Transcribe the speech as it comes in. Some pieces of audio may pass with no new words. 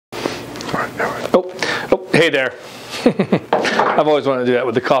Oh, hey there. I've always wanted to do that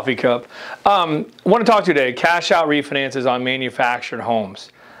with the coffee cup. I want to talk to you today, cash out refinances on manufactured homes.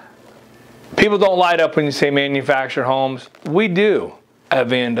 People don't light up when you say manufactured homes. We do at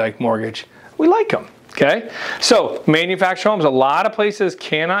VanDyk Mortgage. We like them, okay? So manufactured homes, a lot of places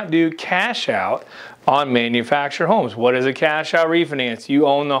cannot do cash out on manufactured homes. What is a cash out refinance? You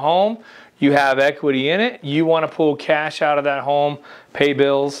own the home, you have equity in it, you want to pull cash out of that home, pay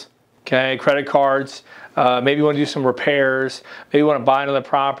bills, okay, credit cards, maybe you want to do some repairs, maybe you want to buy another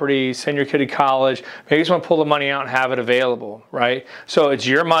property, send your kid to college, maybe you just want to pull the money out and have it available, right? So it's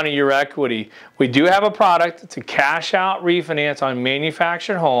your money, your equity. We do have a product, it's a cash out refinance on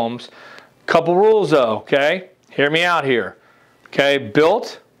manufactured homes. Couple rules though, okay? Hear me out here. Okay,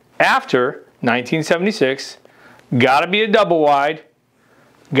 built after 1976, gotta be a double wide,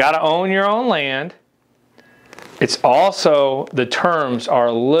 gotta own your own land. It's also, the terms are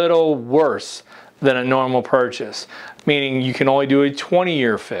a little worse than a normal purchase, meaning you can only do a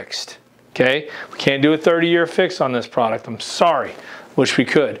 20-year fixed, okay? We can't do a 30-year fix on this product, I'm sorry, wish we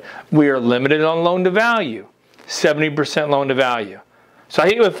could. We are limited on loan to value, 70% loan to value. So I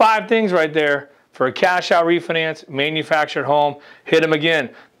hit you with 5 things right there for a cash out refinance, manufactured home. Hit them again.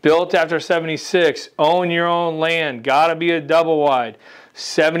 Built after 76, own your own land, gotta be a double wide,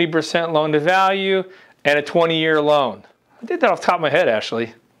 70% loan to value, and a 20-year loan. I did that off the top of my head,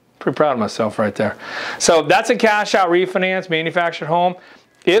 actually. Pretty proud of myself right there. So that's a cash out refinance, manufactured home.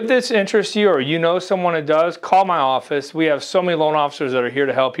 If this interests you or you know someone that does, call my office. We have so many loan officers that are here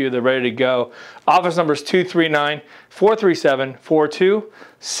to help you. They're ready to go. Office number is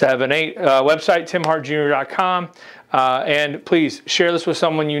 239-437-4278. Website, timhartjr.com. And please share this with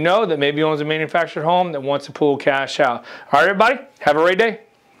someone you know that maybe owns a manufactured home that wants to pull cash out. All right, everybody, have a great day.